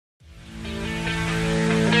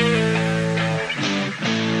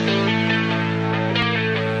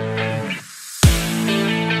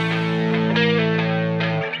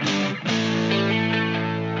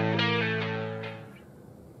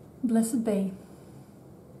to be.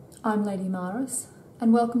 I'm Lady Maris,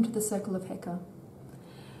 and welcome to the Circle of Heka.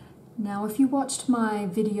 Now, if you watched my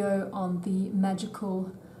video on the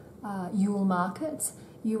magical Yule markets,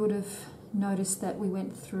 you would have noticed that we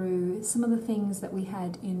went through some of the things that we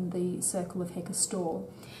had in the Circle of Heka store.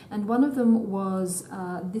 And one of them was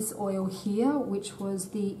this oil here, which was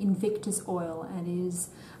the Invictus oil, and is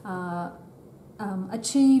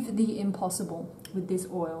achieve the impossible with this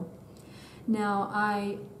oil. Now,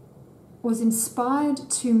 I was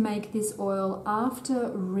inspired to make this oil after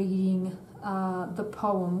reading the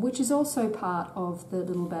poem, which is also part of the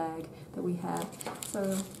little bag that we have.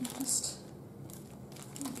 So just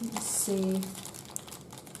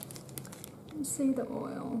see the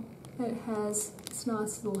oil. It has its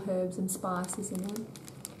nice little herbs and spices in it,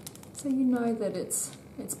 so you know that it's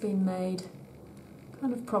been made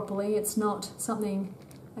kind of properly. It's not something,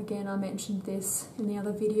 again, I mentioned this in the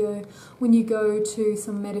other video, when you go to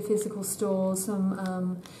some metaphysical stores,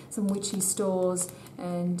 some witchy stores,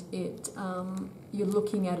 and you're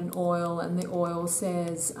looking at an oil and the oil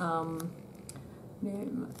says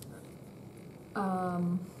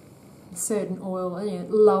certain oil,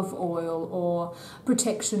 love oil or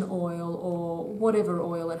protection oil or whatever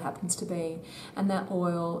oil it happens to be, and that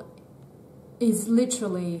oil is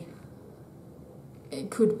literally, it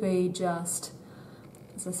could be just,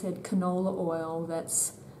 as I said, canola oil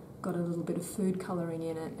that's got a little bit of food colouring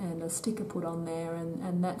in it and a sticker put on there,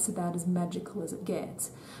 and that's about as magical as it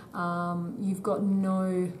gets. You've got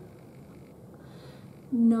no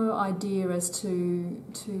idea as to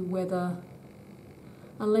whether,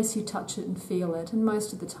 unless you touch it and feel it, and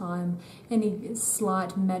most of the time any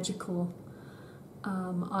slight magical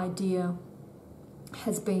idea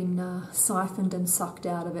has been siphoned and sucked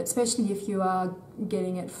out of it, especially if you are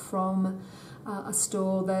getting it from a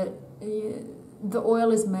store that the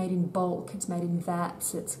oil is made in bulk, it's made in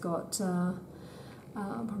vats, it's got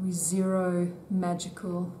probably zero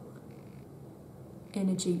magical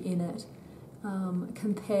energy in it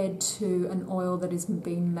compared to an oil that is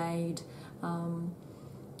being made.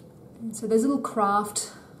 So there's little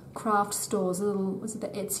craft stores, was it the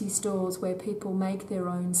Etsy stores, where people make their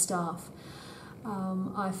own stuff.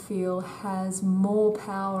 I feel has more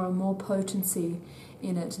power and more potency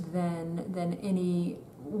in it than any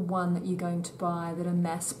one that you're going to buy that are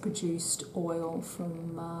mass-produced oil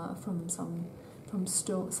from some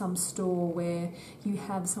store where you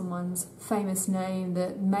have someone's famous name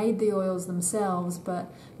that made the oils themselves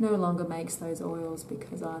but no longer makes those oils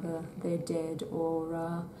because either they're dead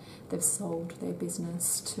or they've sold their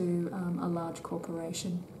business to a large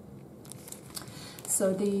corporation.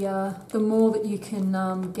 So the more that you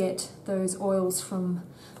can get those oils from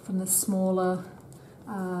the smaller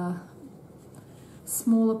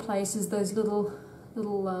places, those little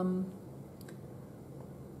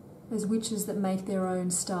those witches that make their own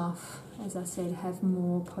stuff, as I said, have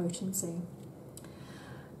more potency.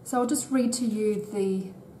 So I'll just read to you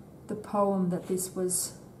the poem that this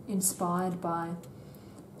was inspired by.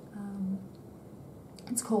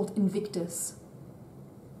 It's called Invictus.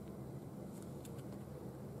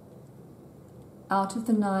 Out of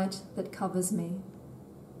the night that covers me,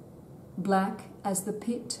 black as the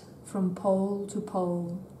pit from pole to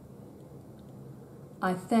pole,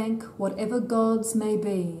 I thank whatever gods may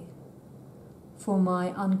be for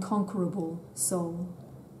my unconquerable soul.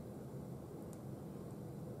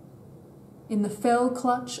 In the fell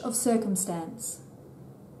clutch of circumstance,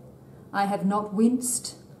 I have not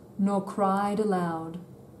winced nor cried aloud.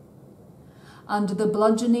 Under the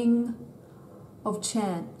bludgeoning of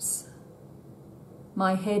chance,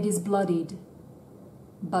 my head is bloodied,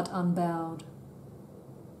 but unbowed.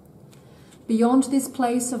 Beyond this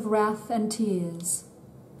place of wrath and tears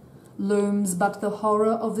looms but the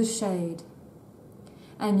horror of the shade,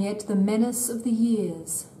 and yet the menace of the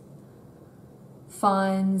years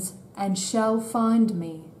finds and shall find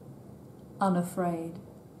me unafraid.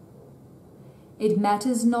 It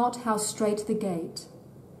matters not how strait the gate,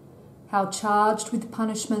 how charged with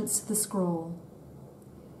punishments the scroll.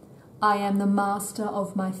 I am the master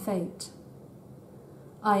of my fate.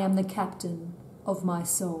 I am the captain of my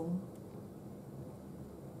soul.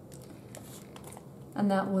 And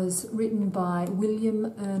that was written by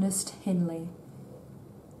William Ernest Henley.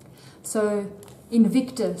 So,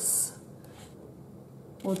 Invictus,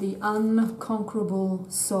 or the unconquerable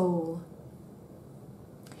soul.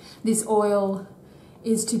 This oil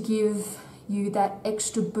is to give you that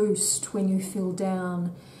extra boost when you feel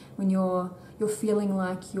down, when you're feeling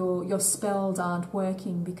like your spells aren't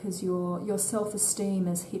working because your self-esteem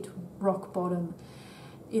has hit rock bottom.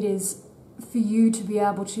 It is for you to be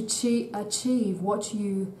able to achieve what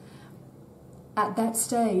you at that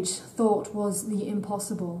stage thought was the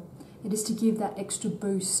impossible. It is to give that extra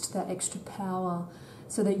boost, that extra power,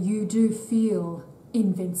 so that you do feel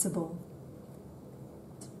invincible.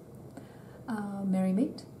 Merry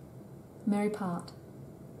meet, merry part,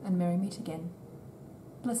 and merry meet again.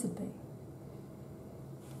 Blessed be.